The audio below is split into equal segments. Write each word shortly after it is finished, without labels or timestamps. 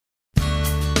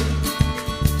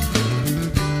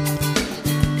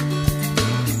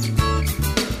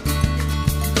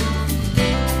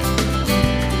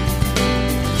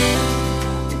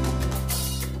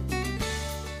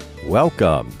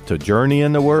Welcome to Journey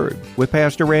in the Word with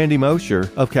Pastor Randy Mosher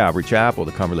of Calvary Chapel,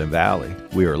 the Cumberland Valley.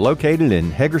 We are located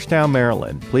in Hagerstown,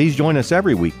 Maryland. Please join us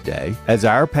every weekday as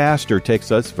our pastor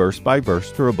takes us verse by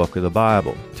verse through a book of the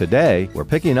Bible. Today, we're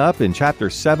picking up in chapter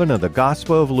 7 of the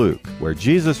Gospel of Luke, where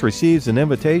Jesus receives an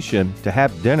invitation to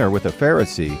have dinner with a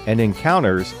Pharisee and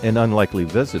encounters an unlikely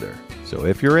visitor. So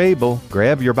if you're able,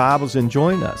 grab your Bibles and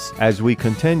join us as we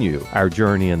continue our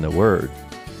journey in the Word.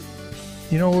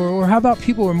 You know, or how about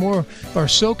people are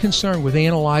so concerned with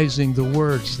analyzing the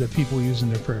words that people use in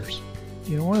their prayers?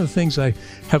 You know, one of the things I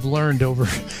have learned over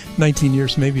 19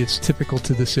 years, maybe it's typical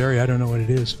to this area, I don't know what it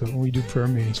is, but when we do prayer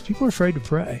meetings, people are afraid to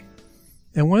pray.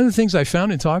 And one of the things I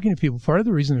found in talking to people, part of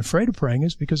the reason they're afraid of praying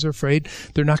is because they're afraid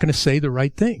they're not going to say the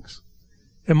right things.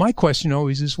 And my question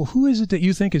always is, well, who is it that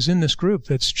you think is in this group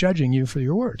that's judging you for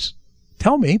your words?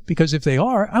 Tell me, because if they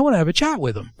are, I want to have a chat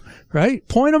with them, right?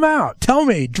 Point them out. Tell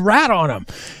me, rat on them.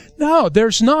 No,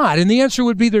 there's not. And the answer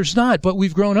would be there's not. But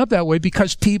we've grown up that way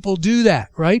because people do that,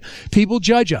 right? People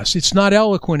judge us. It's not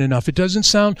eloquent enough. It doesn't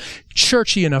sound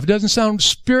churchy enough. It doesn't sound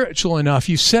spiritual enough.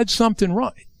 You said something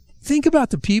wrong. Think about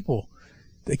the people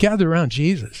that gathered around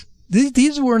Jesus.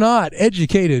 These were not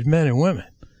educated men and women,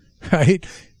 right?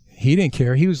 He didn't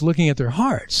care. He was looking at their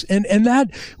hearts. And that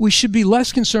we should be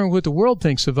less concerned with what the world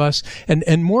thinks of us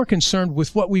and more concerned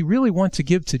with what we really want to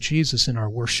give to Jesus in our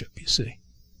worship, you see.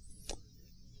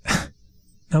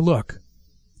 Now look,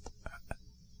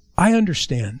 I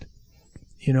understand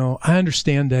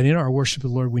that in our worship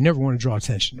of the Lord, we never want to draw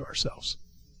attention to ourselves.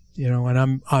 You know,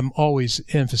 and I'm always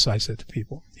emphasize that to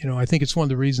people. You know, I think it's one of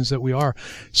the reasons that we are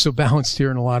so balanced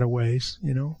here in a lot of ways,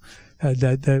 you know.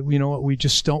 That you know what, we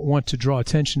just don't want to draw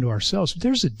attention to ourselves. But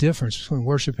there's a difference between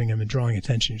worshiping Him and drawing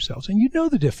attention to yourselves. And you know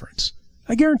the difference.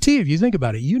 I guarantee if you think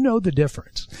about it, you know the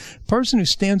difference. A person who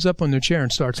stands up on their chair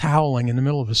and starts howling in the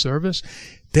middle of a service,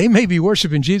 they may be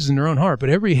worshiping Jesus in their own heart, but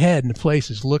every head in the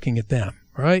place is looking at them,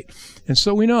 right? And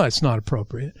so we know it's not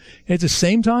appropriate. At the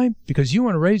same time, because you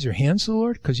want to raise your hands to the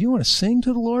Lord, because you want to sing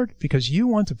to the Lord, because you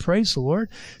want to praise the Lord,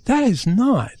 that is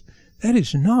not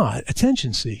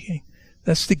attention seeking.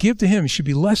 That's to give to Him. You should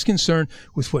be less concerned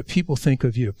with what people think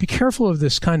of you. Be careful of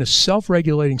this kind of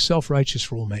self-regulating, self-righteous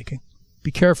rulemaking.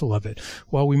 Be careful of it.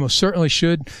 While we most certainly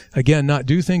should, again, not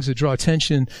do things that draw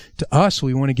attention to us,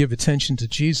 we want to give attention to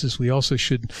Jesus. We also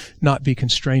should not be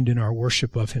constrained in our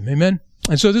worship of Him. Amen?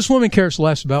 And so this woman cares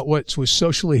less about what was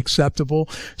socially acceptable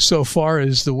so far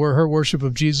as her worship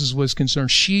of Jesus was concerned.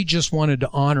 She just wanted to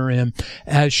honor Him,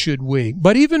 as should we.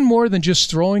 But even more than just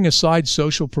throwing aside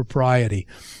social propriety,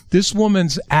 this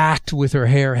woman's act with her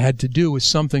hair had to do with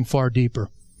something far deeper.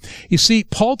 You see,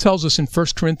 Paul tells us in 1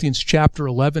 Corinthians chapter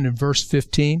 11 and verse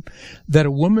 15 that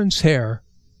a woman's hair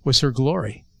was her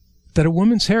glory. That a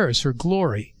woman's hair is her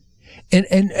glory.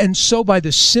 And so by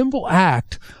the simple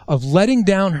act of letting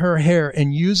down her hair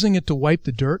and using it to wipe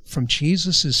the dirt from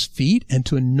Jesus' feet and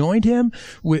to anoint Him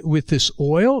with this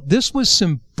oil, she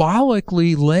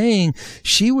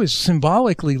was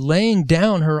symbolically laying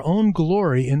down her own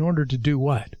glory in order to do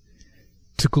what?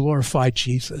 To glorify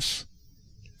Jesus.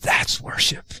 That's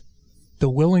worship. The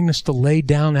willingness to lay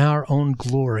down our own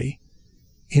glory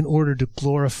in order to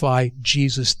glorify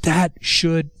Jesus. That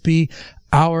should be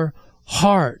our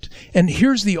heart. And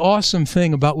here's the awesome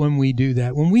thing about when we do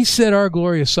that. When we set our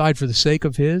glory aside for the sake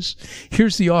of His,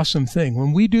 here's the awesome thing.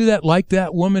 When we do that like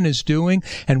that woman is doing,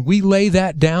 and we lay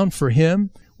that down for Him,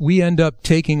 we end up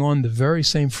taking on the very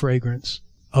same fragrance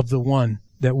of the one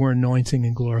that we're anointing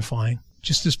and glorifying.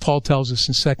 Just as Paul tells us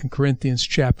in 2 Corinthians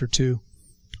chapter 2.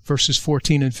 Verses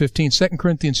 14 and 15. 2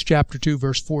 Corinthians chapter 2,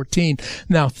 verse 14.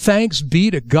 Now thanks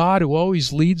be to God who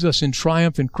always leads us in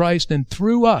triumph in Christ and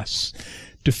through us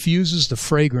diffuses the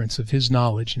fragrance of His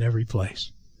knowledge in every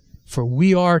place. For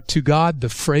we are to God the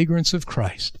fragrance of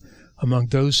Christ among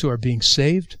those who are being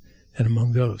saved and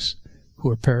among those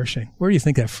who are perishing. Where do you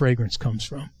think that fragrance comes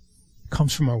from? It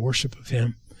comes from our worship of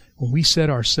Him. When we set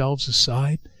ourselves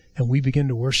aside and we begin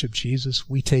to worship Jesus,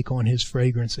 we take on His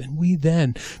fragrance, and we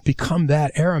then become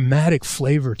that aromatic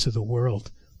flavor to the world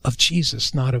of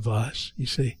Jesus, not of us, you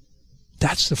see.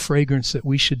 That's the fragrance that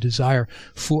we should desire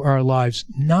for our lives.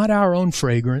 Not our own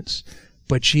fragrance,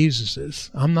 but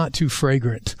Jesus's. I'm not too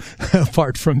fragrant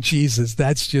apart from Jesus.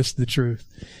 That's just the truth.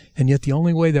 And yet the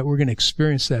only way that we're going to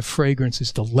experience that fragrance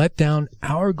is to let down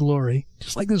our glory,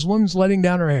 just like this woman's letting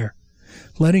down her hair.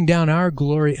 Letting down our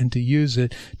glory and to use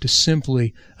it to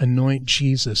simply anoint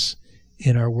Jesus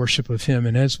in our worship of Him.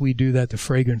 And as we do that, the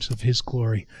fragrance of His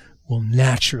glory will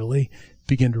naturally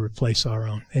begin to replace our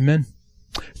own. Amen?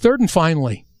 Third and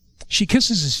finally, she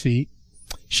kisses His feet.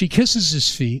 She kisses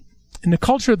His feet. In the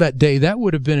culture of that day, that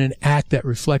would have been an act that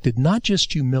reflected not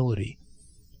just humility,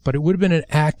 but it would have been an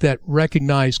act that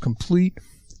recognized complete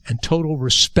and total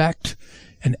respect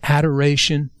and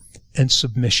adoration and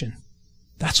submission.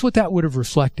 That's what that would have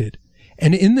reflected.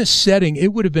 And in this setting,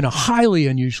 it would have been a highly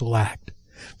unusual act.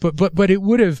 But it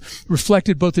would have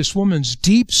reflected both this woman's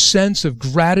deep sense of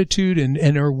gratitude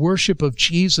and her worship of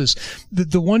Jesus,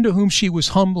 the one to whom she was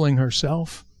humbling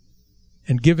herself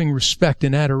and giving respect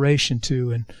and adoration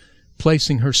to and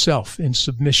placing herself in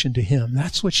submission to him.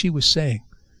 That's what she was saying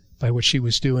by what she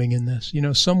was doing in this. You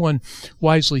know, someone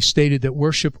wisely stated that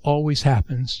worship always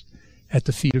happens at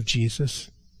the feet of Jesus.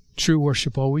 True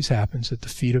worship always happens at the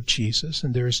feet of Jesus,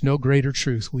 and there is no greater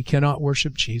truth. We cannot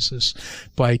worship Jesus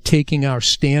by taking our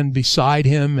stand beside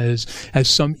him as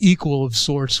some equal of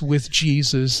sorts with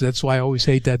Jesus. That's why I always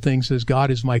hate that thing that says God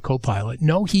is my co-pilot.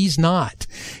 No, he's not.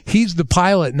 He's the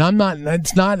pilot, and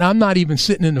I'm not even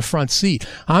sitting in the front seat.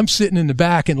 I'm sitting in the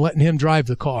back and letting him drive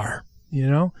the car. You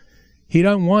know? He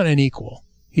doesn't want an equal.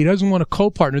 He doesn't want a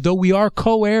co-partner. Though we are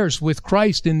co-heirs with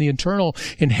Christ in the eternal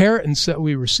inheritance that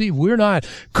we receive, we're not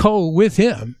with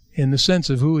him in the sense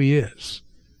of who he is.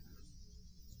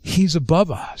 He's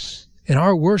above us, and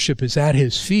our worship is at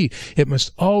his feet. It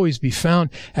must always be found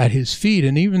at his feet.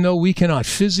 And even though we cannot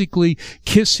physically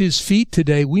kiss his feet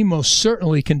today, we most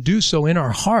certainly can do so in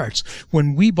our hearts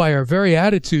when we, by our very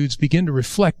attitudes, begin to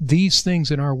reflect these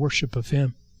things in our worship of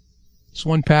him. It's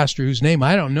one pastor whose name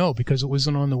I don't know because it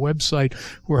wasn't on the website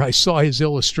where I saw his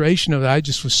illustration of it. I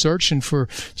just was searching for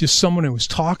just someone who was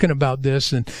talking about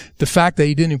this, and the fact that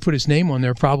he didn't even put his name on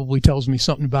there probably tells me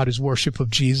something about his worship of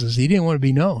Jesus. He didn't want to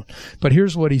be known. But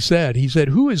here's what he said. He said,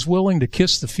 "Who is willing to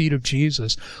kiss the feet of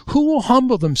Jesus? Who will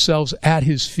humble themselves at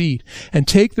his feet and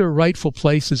take their rightful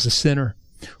place as a sinner?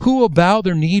 Who will bow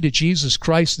their knee to Jesus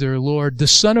Christ their Lord, the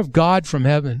Son of God from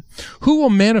heaven? Who will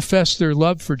manifest their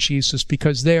love for Jesus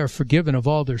because they are forgiven of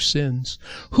all their sins?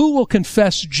 Who will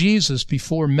confess Jesus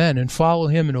before men and follow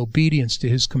him in obedience to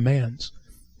his commands?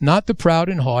 Not the proud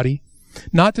and haughty,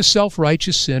 not the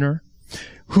self-righteous sinner,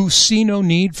 who see no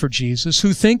need for Jesus,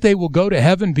 who think they will go to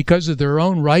heaven because of their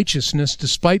own righteousness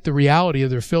despite the reality of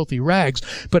their filthy rags,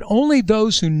 but only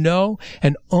those who know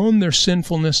and own their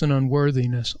sinfulness and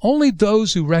unworthiness, only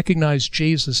those who recognize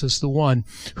Jesus as the one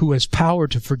who has power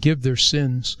to forgive their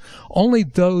sins, only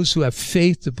those who have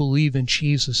faith to believe in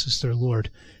Jesus as their Lord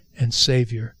and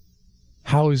Savior."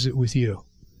 How is it with you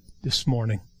this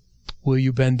morning? Will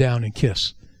you bend down and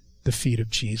kiss the feet of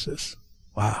Jesus?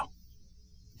 Wow.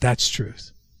 That's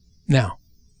truth. Now,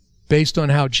 based on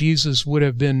how Jesus would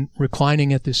have been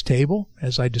reclining at this table,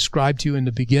 as I described to you in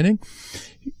the beginning,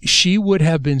 she would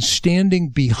have been standing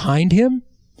behind him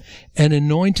and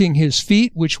anointing his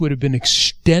feet, which would have been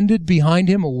extended behind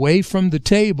him away from the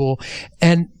table.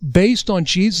 And based on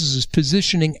Jesus'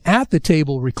 positioning at the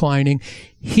table reclining,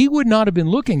 he would not have been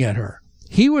looking at her.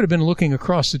 He would have been looking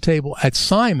across the table at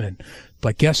Simon.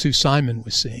 But guess who Simon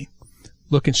was seeing?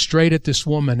 Looking straight at this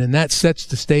woman, and that sets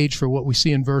the stage for what we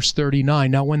see in verse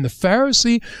 39. "Now when the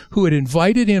Pharisee who had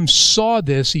invited him saw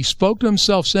this, he spoke to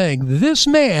himself, saying, 'This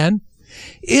man,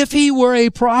 if he were a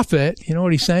prophet,'" you know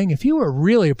what he's saying? If he were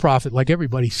really a prophet, like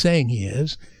everybody's saying he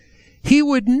is, "he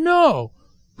would know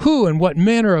who and what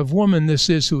manner of woman this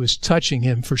is who is touching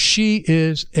him, for she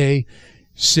is a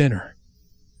sinner."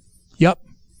 Yep,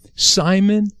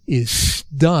 Simon is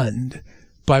stunned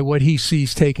by what he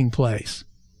sees taking place.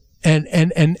 And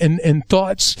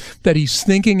thoughts that he's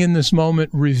thinking in this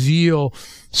moment reveal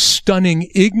stunning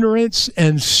ignorance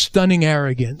and stunning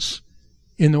arrogance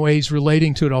in the way he's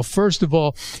relating to it all. First of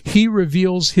all, he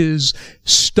reveals his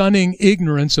stunning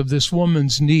ignorance of this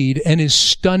woman's need and his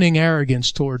stunning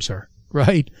arrogance towards her,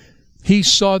 right? He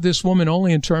saw this woman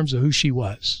only in terms of who she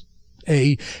was.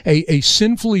 A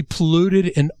sinfully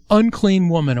polluted and unclean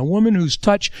woman, a woman whose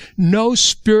touch no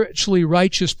spiritually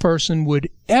righteous person would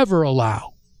ever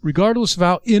allow, regardless of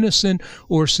how innocent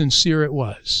or sincere it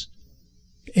was.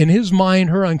 In his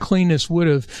mind, her uncleanness would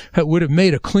have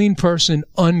made a clean person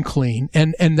unclean,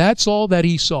 and that's all that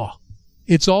he saw.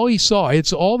 It's all he saw.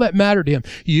 It's all that mattered to him.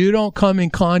 You don't come in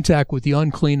contact with the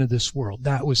unclean of this world.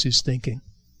 That was his thinking.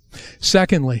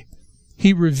 Secondly,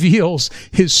 he reveals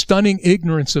his stunning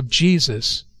ignorance of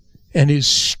Jesus and his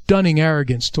stunning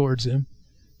arrogance towards him.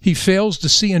 He fails to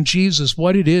see in Jesus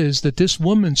what it is that this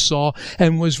woman saw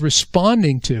and was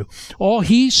responding to. All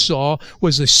he saw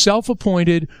was a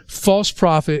self-appointed false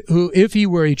prophet who, if he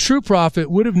were a true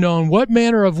prophet, would have known what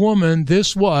manner of woman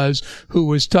this was who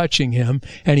was touching him,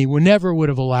 and he never would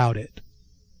have allowed it.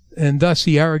 And thus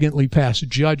he arrogantly passed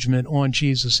judgment on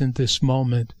Jesus in this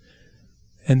moment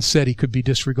and said he could be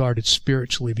disregarded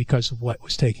spiritually because of what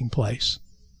was taking place.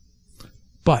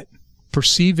 But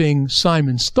Perceiving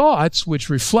Simon's thoughts, which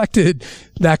reflected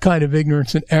that kind of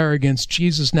ignorance and arrogance,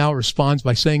 Jesus now responds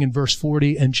by saying in verse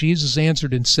 40, "And Jesus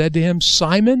answered and said to him,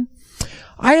 'Simon,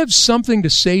 I have something to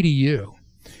say to you.'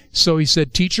 So he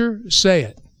said, 'Teacher, say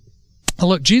it.'" Now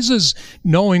look, Jesus,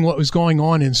 knowing what was going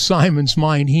on in Simon's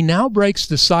mind, he now breaks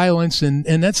the silence, and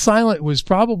that silence was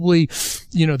probably,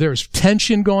 there's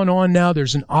tension going on now,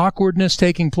 there's an awkwardness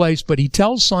taking place, but he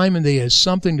tells Simon that he has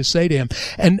something to say to him.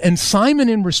 And Simon,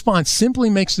 in response,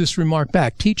 simply makes this remark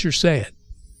back, "Teacher, say it."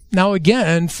 Now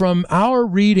again, from our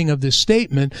reading of this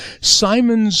statement,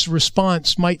 Simon's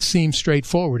response might seem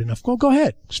straightforward enough. Well, go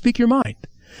ahead, speak your mind.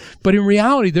 But in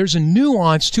reality, there's a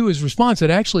nuance to his response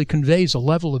that actually conveys a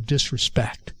level of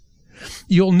disrespect.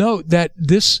 You'll note that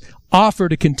this offer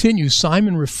to continue,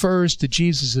 Simon refers to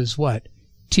Jesus as what?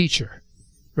 Teacher,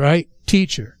 right?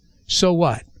 Teacher. So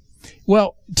what?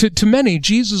 Well, to many,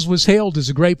 Jesus was hailed as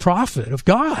a great prophet of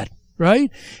God,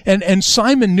 right? And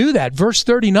Simon knew that. Verse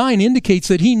 39 indicates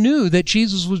that he knew that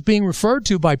Jesus was being referred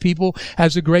to by people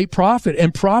as a great prophet.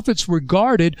 And prophets were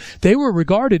regarded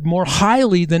more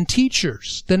highly than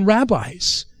teachers, than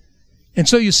rabbis. And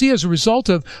so you see, as a result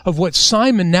of what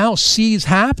Simon now sees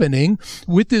happening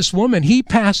with this woman, he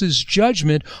passes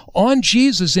judgment on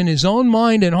Jesus in his own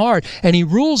mind and heart, and he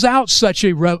rules out such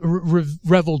a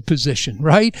reveled position,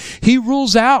 right? He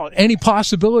rules out any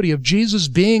possibility of Jesus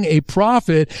being a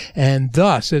prophet, and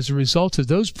thus, as a result of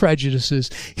those prejudices,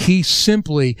 he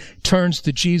simply turns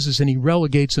to Jesus and he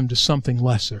relegates him to something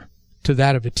lesser, to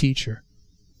that of a teacher.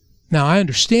 Now, I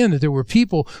understand that there were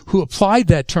people who applied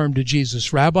that term to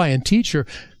Jesus, rabbi and teacher,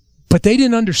 but they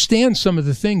didn't understand some of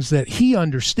the things that he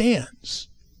understands.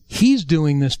 He's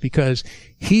doing this because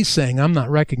he's saying, "I'm not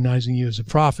recognizing you as a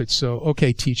prophet, so,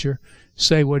 okay, teacher,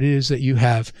 say what it is that you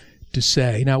have to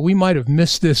say." Now, we might have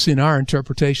missed this in our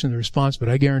interpretation of the response, but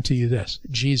I guarantee you this,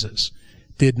 Jesus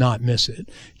did not miss it.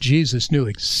 Jesus knew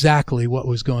exactly what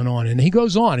was going on. And he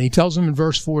goes on, he tells them in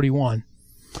verse 41,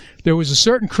 "There was a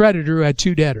certain creditor who had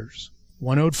two debtors.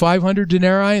 One owed 500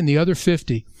 denarii and the other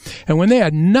 50. And when they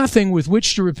had nothing with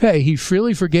which to repay, he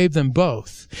freely forgave them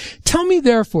both. Tell me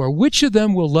therefore, which of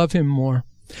them will love him more?"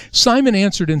 Simon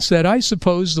answered and said, "I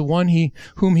suppose the one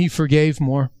whom he forgave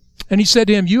more." And he said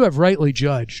to him, "You have rightly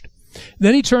judged."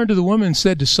 Then he turned to the woman and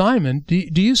said to Simon,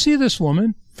 Do you see this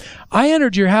woman? I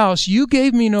entered your house. You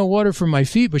gave me no water for my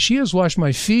feet, but she has washed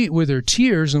my feet with her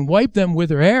tears and wiped them with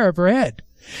her hair of her head.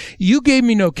 You gave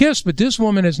me no kiss, but this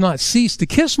woman has not ceased to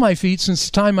kiss my feet since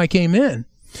the time I came in.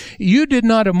 You did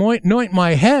not anoint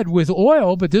my head with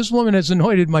oil, but this woman has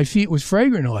anointed my feet with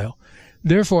fragrant oil.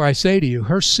 Therefore I say to you,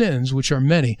 her sins, which are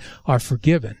many, are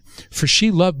forgiven. For she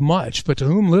loved much, but to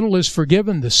whom little is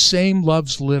forgiven, the same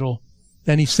loves little.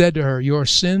 Then he said to her, Your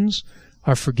sins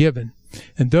are forgiven.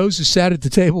 And those who sat at the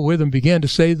table with him began to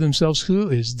say to themselves, Who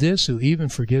is this who even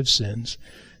forgives sins?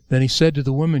 Then he said to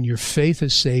the woman, Your faith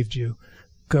has saved you.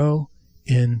 Go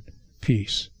in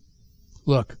peace.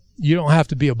 Look, you don't have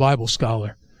to be a Bible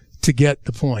scholar to get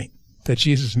the point that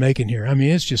Jesus is making here. I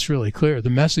mean, it's just really clear. The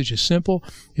message is simple.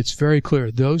 It's very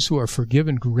clear. Those who are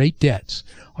forgiven great debts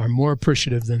are more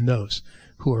appreciative than those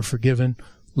who are forgiven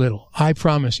little. I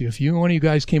promise you, if one of you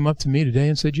guys came up to me today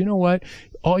and said, you know what,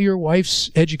 all your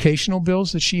wife's educational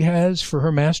bills that she has for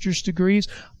her master's degrees,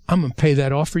 I'm going to pay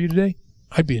that off for you today,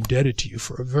 I'd be indebted to you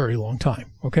for a very long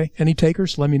time. Okay? Any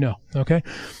takers? Let me know. Okay?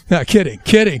 No, kidding,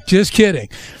 just kidding.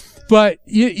 But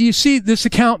you see this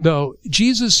account, though,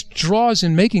 Jesus draws,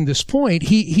 in making this point,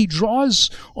 he draws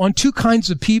on two kinds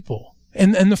of people.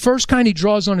 And the first kind he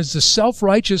draws on is the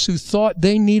self-righteous who thought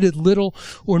they needed little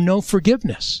or no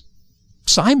forgiveness.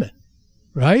 Simon,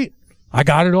 right? I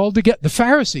got it all together. The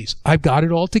Pharisees, I've got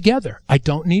it all together. I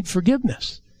don't need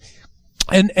forgiveness.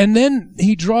 And then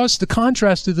he draws the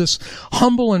contrast to this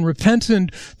humble and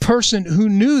repentant person who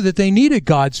knew that they needed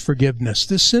God's forgiveness.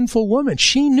 This sinful woman,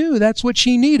 she knew that's what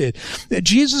she needed.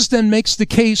 Jesus then makes the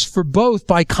case for both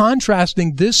by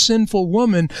contrasting this sinful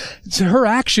woman to her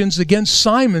actions against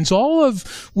Simon's, all of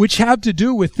which have to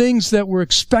do with things that were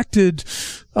expected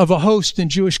of a host in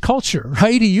Jewish culture,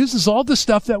 right? He uses all the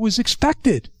stuff that was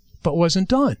expected, but wasn't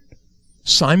done.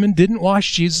 Simon didn't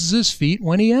wash Jesus' feet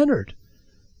when he entered.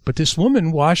 But this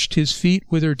woman washed his feet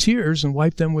with her tears and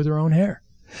wiped them with her own hair.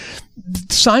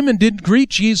 Simon didn't greet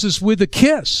Jesus with a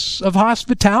kiss of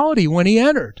hospitality when he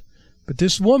entered. But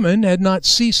this woman had not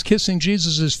ceased kissing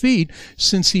Jesus' feet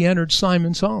since he entered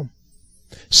Simon's home.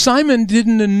 Simon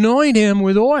didn't anoint him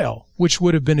with oil, which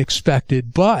would have been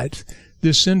expected, but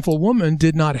this sinful woman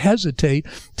did not hesitate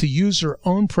to use her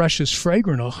own precious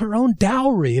fragrant oil, her own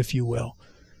dowry, if you will,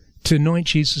 to anoint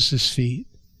Jesus' feet.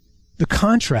 The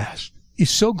contrast is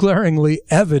so glaringly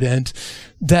evident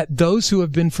that those who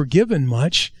have been forgiven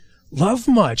much love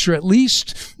much, or at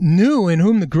least knew in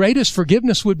whom the greatest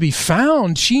forgiveness would be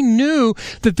found. She knew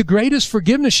that the greatest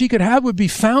forgiveness she could have would be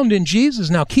found in Jesus.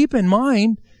 Now keep in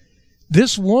mind,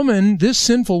 this woman, this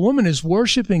sinful woman, is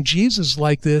worshiping Jesus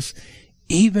like this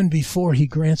even before he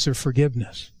grants her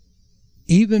forgiveness.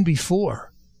 Even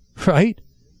before, right?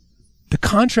 The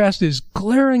contrast is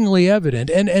glaringly evident.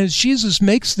 And as Jesus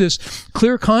makes this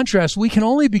clear contrast, we can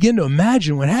only begin to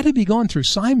imagine what had to be going through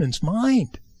Simon's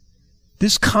mind.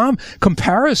 This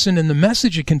comparison and the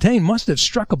message it contained must have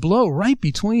struck a blow right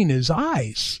between his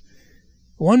eyes.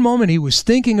 One moment he was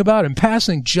thinking about and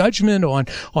passing judgment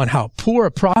on how poor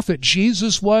a prophet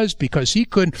Jesus was because he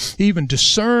couldn't even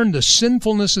discern the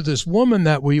sinfulness of this woman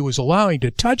that he was allowing to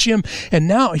touch him. And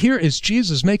now here is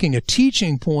Jesus making a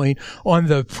teaching point on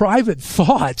the private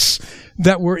thoughts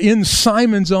that were in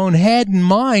Simon's own head and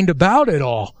mind about it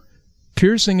all,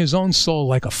 piercing his own soul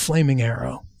like a flaming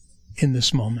arrow in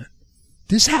this moment.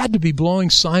 This had to be blowing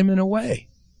Simon away.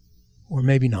 Or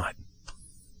maybe not.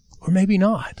 Or maybe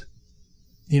not.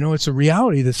 You know, it's a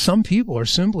reality that some people are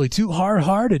simply too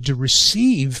hard-hearted to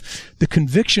receive the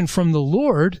conviction from the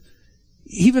Lord,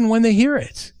 even when they hear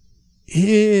it.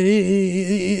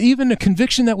 Even a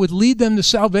conviction that would lead them to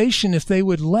salvation if they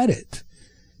would let it.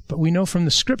 But we know from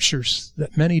the Scriptures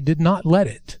that many did not let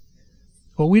it.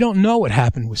 Well, we don't know what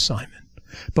happened with Simon,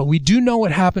 but we do know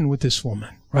what happened with this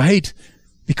woman, right?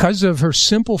 Because of her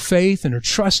simple faith and her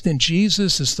trust in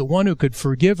Jesus as the one who could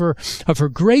forgive her of her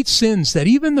great sins that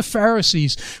even the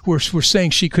Pharisees were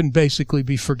saying she couldn't basically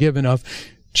be forgiven of,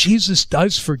 Jesus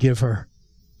does forgive her.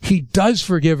 He does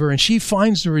forgive her, and she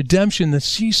finds the redemption that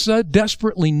she so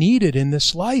desperately needed in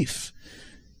this life.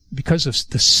 Because of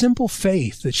the simple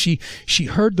faith that she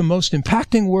heard the most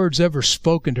impacting words ever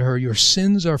spoken to her, your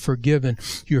sins are forgiven,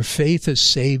 your faith has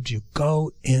saved you,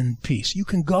 go in peace. You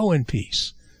can go in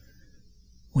peace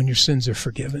when your sins are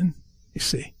forgiven, you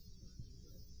see.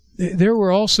 There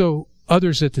were also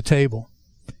others at the table,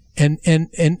 and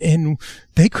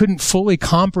they couldn't fully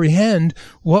comprehend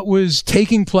what was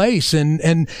taking place, and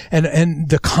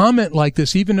the comment like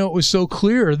this, even though it was so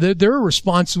clear, their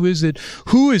response was that,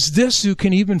 who is this who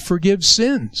can even forgive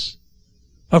sins?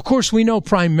 Of course, we know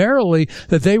primarily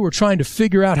that they were trying to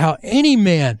figure out how any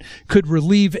man could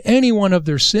relieve anyone of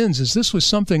their sins, as this was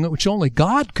something which only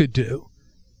God could do.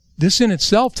 This in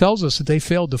itself tells us that they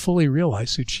failed to fully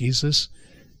realize who Jesus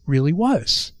really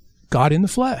was, God in the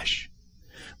flesh.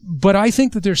 But I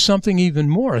think that there's something even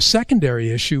more, a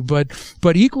secondary issue,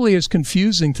 but equally as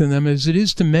confusing to them as it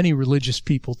is to many religious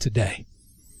people today.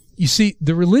 You see,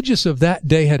 the religious of that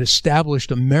day had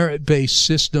established a merit-based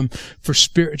system for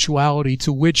spirituality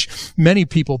to which many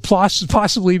people,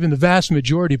 possibly even the vast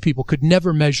majority of people, could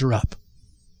never measure up.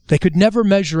 They could never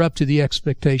measure up to the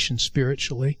expectations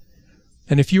spiritually.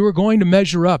 And if you were going to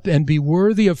measure up and be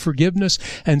worthy of forgiveness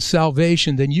and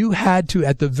salvation, then you had to,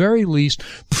 at the very least,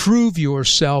 prove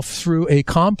yourself through a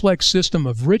complex system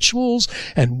of rituals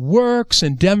and works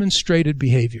and demonstrated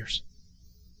behaviors.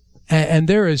 And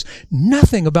there is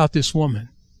nothing about this woman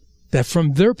that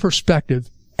from their perspective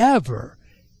ever,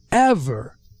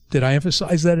 did I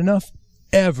emphasize that enough?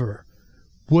 Ever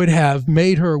would have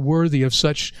made her worthy of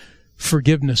such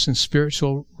forgiveness and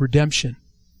spiritual redemption.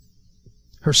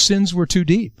 Her sins were too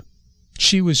deep.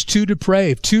 She was too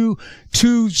depraved, too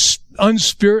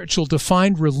unspiritual to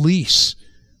find release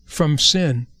from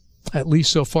sin, at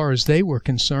least so far as they were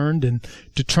concerned and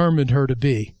determined her to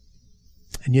be.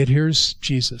 And yet here's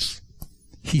Jesus.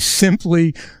 He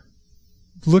simply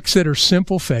looks at her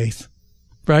simple faith,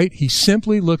 right? He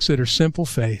simply looks at her simple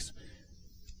faith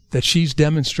that she's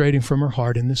demonstrating from her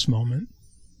heart in this moment.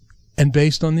 And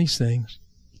based on these things,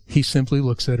 he simply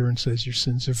looks at her and says, your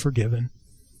sins are forgiven.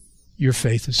 Your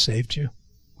faith has saved you.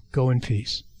 Go in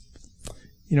peace.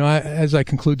 You know, as I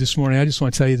conclude this morning, I just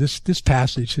want to tell you this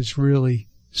passage has really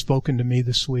spoken to me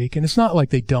this week. And it's not like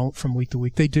they don't from week to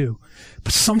week. They do.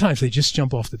 But sometimes they just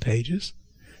jump off the pages.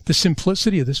 The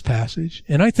simplicity of this passage.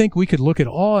 And I think we could look at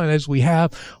all, and as we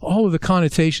have, all of the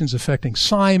connotations affecting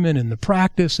Simon and the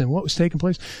practice and what was taking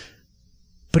place.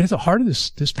 But at the heart of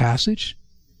this passage,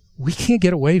 we can't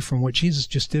get away from what Jesus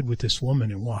just did with this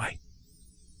woman and why.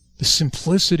 The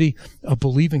simplicity of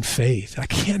believing faith. I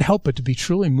can't help but to be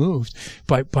truly moved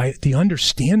by the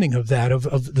understanding of that,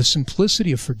 of the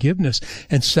simplicity of forgiveness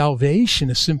and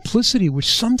salvation, a simplicity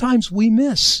which sometimes we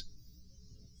miss.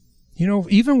 You know,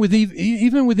 even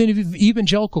within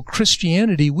evangelical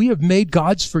Christianity, we have made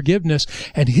God's forgiveness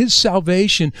and His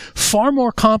salvation far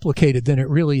more complicated than it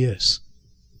really is.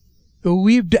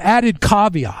 We've added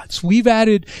caveats. We've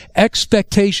added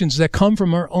expectations that come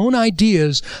from our own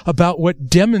ideas about what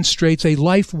demonstrates a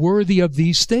life worthy of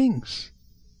these things.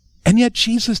 And yet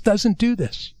Jesus doesn't do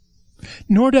this.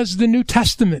 Nor does the New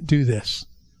Testament do this.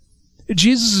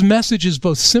 Jesus' message is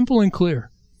both simple and clear.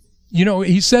 You know,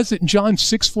 he says it in John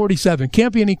 6:47.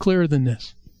 Can't be any clearer than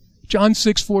this. John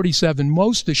 6:47,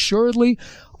 most assuredly,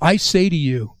 I say to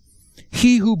you,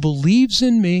 he who believes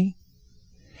in me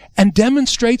and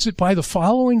demonstrates it by the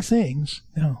following things.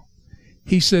 No.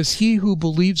 He says, he who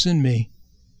believes in me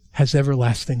has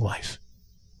everlasting life.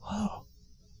 Whoa.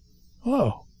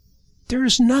 Whoa. There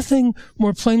is nothing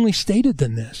more plainly stated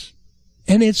than this.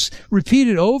 And it's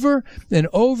repeated over and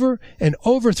over and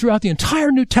over throughout the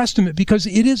entire New Testament because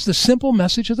it is the simple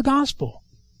message of the gospel.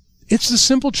 It's the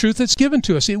simple truth that's given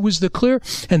to us. It was the clear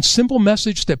and simple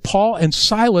message that Paul and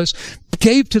Silas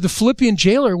gave to the Philippian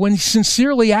jailer when he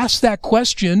sincerely asked that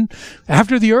question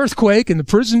after the earthquake and the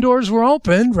prison doors were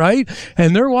open, right?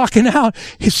 And they're walking out.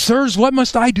 Sirs, what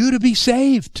must I do to be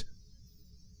saved?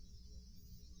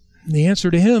 And the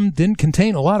answer to him didn't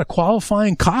contain a lot of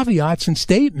qualifying caveats and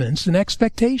statements and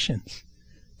expectations.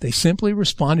 They simply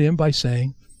responded to him by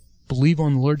saying, believe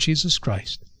on the Lord Jesus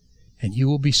Christ, and you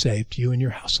will be saved, you and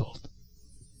your household.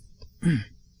 And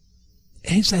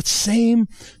it's that same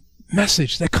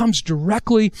message that comes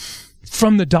directly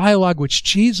from the dialogue which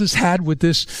Jesus had with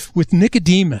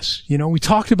Nicodemus. You know, we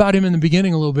talked about him in the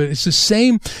beginning a little bit. It's the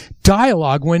same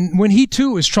dialogue when he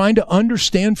too is trying to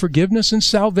understand forgiveness and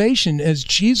salvation, as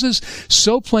Jesus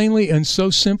so plainly and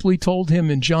so simply told him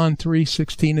in John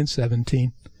 3:16 and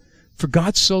 17. For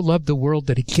God so loved the world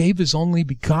that he gave his only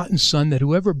begotten Son, that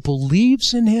whoever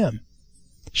believes in him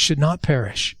should not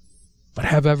perish, but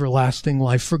have everlasting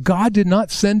life. For God did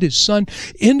not send his Son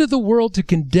into the world to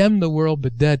condemn the world,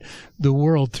 but that the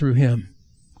world through him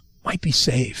might be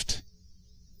saved.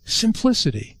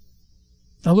 Simplicity.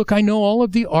 Now look, I know all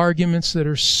of the arguments that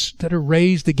are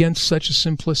raised against such a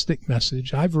simplistic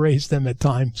message. I've raised them at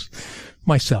times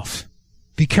myself.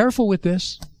 Be careful with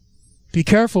this. Be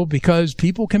careful, because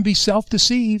people can be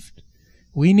self-deceived.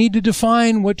 We need to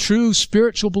define what true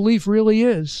spiritual belief really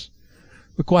is.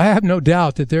 Look, well, I have no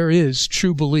doubt that there is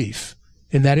true belief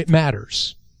and that it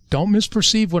matters. Don't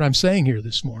misperceive what I'm saying here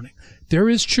this morning. There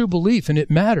is true belief and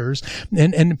it matters,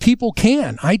 and people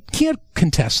can. I can't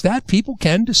contest that. People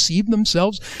can deceive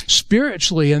themselves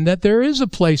spiritually, and that there is a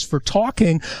place for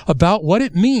talking about what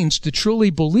it means to truly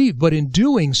believe. But in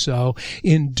doing so,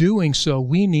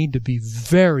 we need to be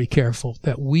very careful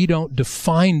that we don't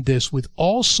define this with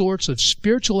all sorts of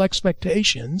spiritual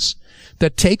expectations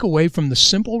that take away from the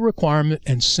simple requirement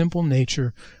and simple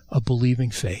nature of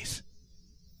believing faith.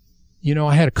 You know,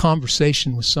 I had a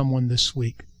conversation with someone this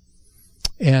week,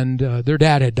 and their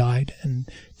dad had died and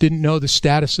didn't know the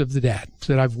status of the dad.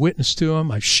 Said, I've witnessed to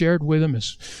him. I've shared with him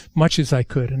as much as I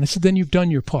could. And I said, then you've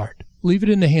done your part. Leave it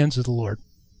in the hands of the Lord.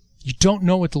 You don't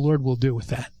know what the Lord will do with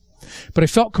that. But I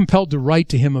felt compelled to write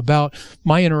to him about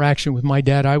my interaction with my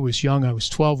dad. I was young. I was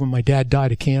 12 when my dad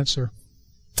died of cancer.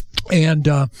 And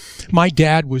my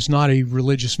dad was not a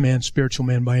religious man, spiritual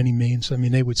man by any means. I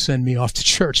mean, they would send me off to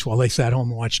church while they sat home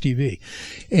and watched TV.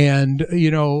 And,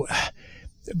 you know,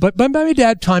 but my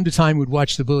dad, time to time, would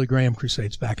watch the Billy Graham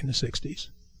crusades back in the 60s.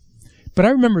 But I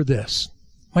remember this.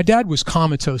 My dad was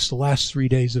comatose the last 3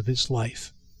 days of his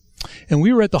life. And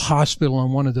we were at the hospital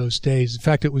on one of those days. In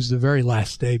fact, it was the very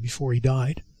last day before he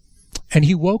died. And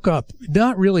he woke up,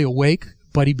 not really awake,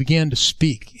 but he began to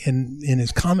speak in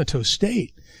his comatose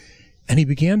state. And he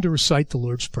began to recite the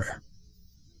Lord's Prayer.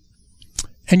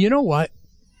 And you know what?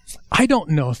 I don't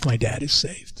know if my dad is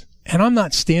saved. And I'm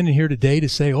not standing here today to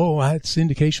say, oh, that's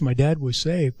indication my dad was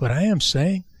saved. But I am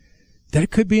saying that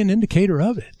it could be an indicator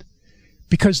of it.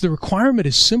 Because the requirement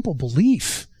is simple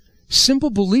belief. Simple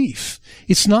belief.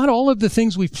 It's not all of the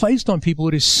things we've placed on people.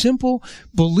 It is simple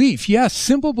belief. Yes,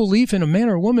 simple belief in a man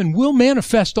or woman will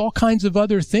manifest all kinds of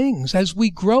other things as we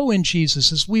grow in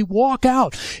Jesus, as we walk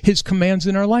out his commands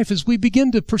in our life, as we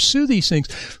begin to pursue these things.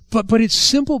 But it's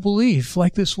simple belief,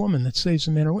 like this woman that saves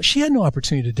a man or woman. She had no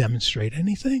opportunity to demonstrate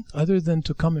anything other than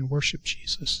to come and worship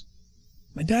Jesus.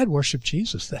 My dad worshiped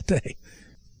Jesus that day.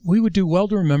 We would do well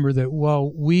to remember that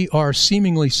while we are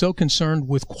seemingly so concerned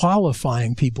with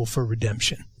qualifying people for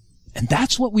redemption, and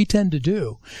that's what we tend to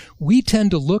do, we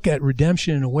tend to look at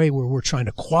redemption in a way where we're trying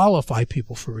to qualify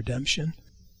people for redemption.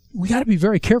 We got to be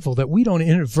very careful that we don't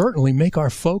inadvertently make our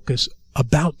focus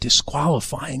about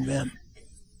disqualifying them,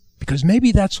 because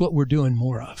maybe that's what we're doing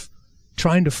more of,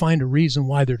 trying to find a reason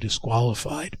why they're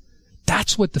disqualified.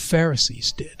 That's what the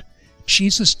Pharisees did.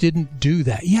 Jesus didn't do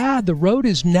that. Yeah, the road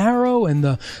is narrow and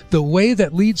the way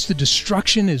that leads to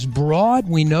destruction is broad.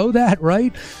 We know that,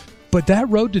 right? But that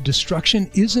road to destruction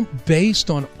isn't based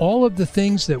on all of the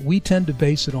things that we tend to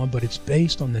base it on, but it's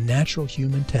based on the natural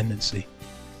human tendency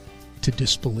to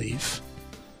disbelieve.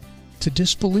 To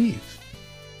disbelieve.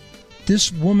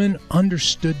 This woman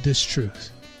understood this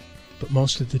truth, but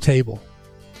most of the table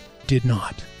did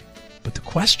not. But the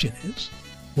question is,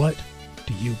 what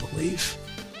do you believe?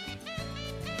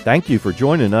 Thank you for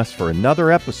joining us for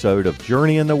another episode of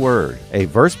Journey in the Word, a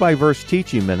verse-by-verse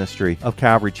teaching ministry of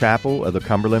Calvary Chapel of the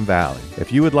Cumberland Valley.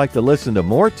 If you would like to listen to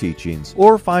more teachings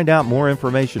or find out more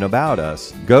information about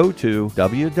us, go to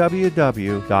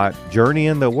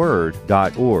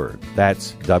www.journeyintheword.org.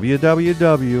 That's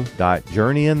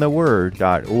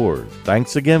www.journeyintheword.org.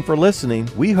 Thanks again for listening.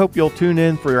 We hope you'll tune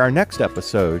in for our next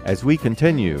episode as we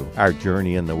continue our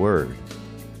Journey in the Word.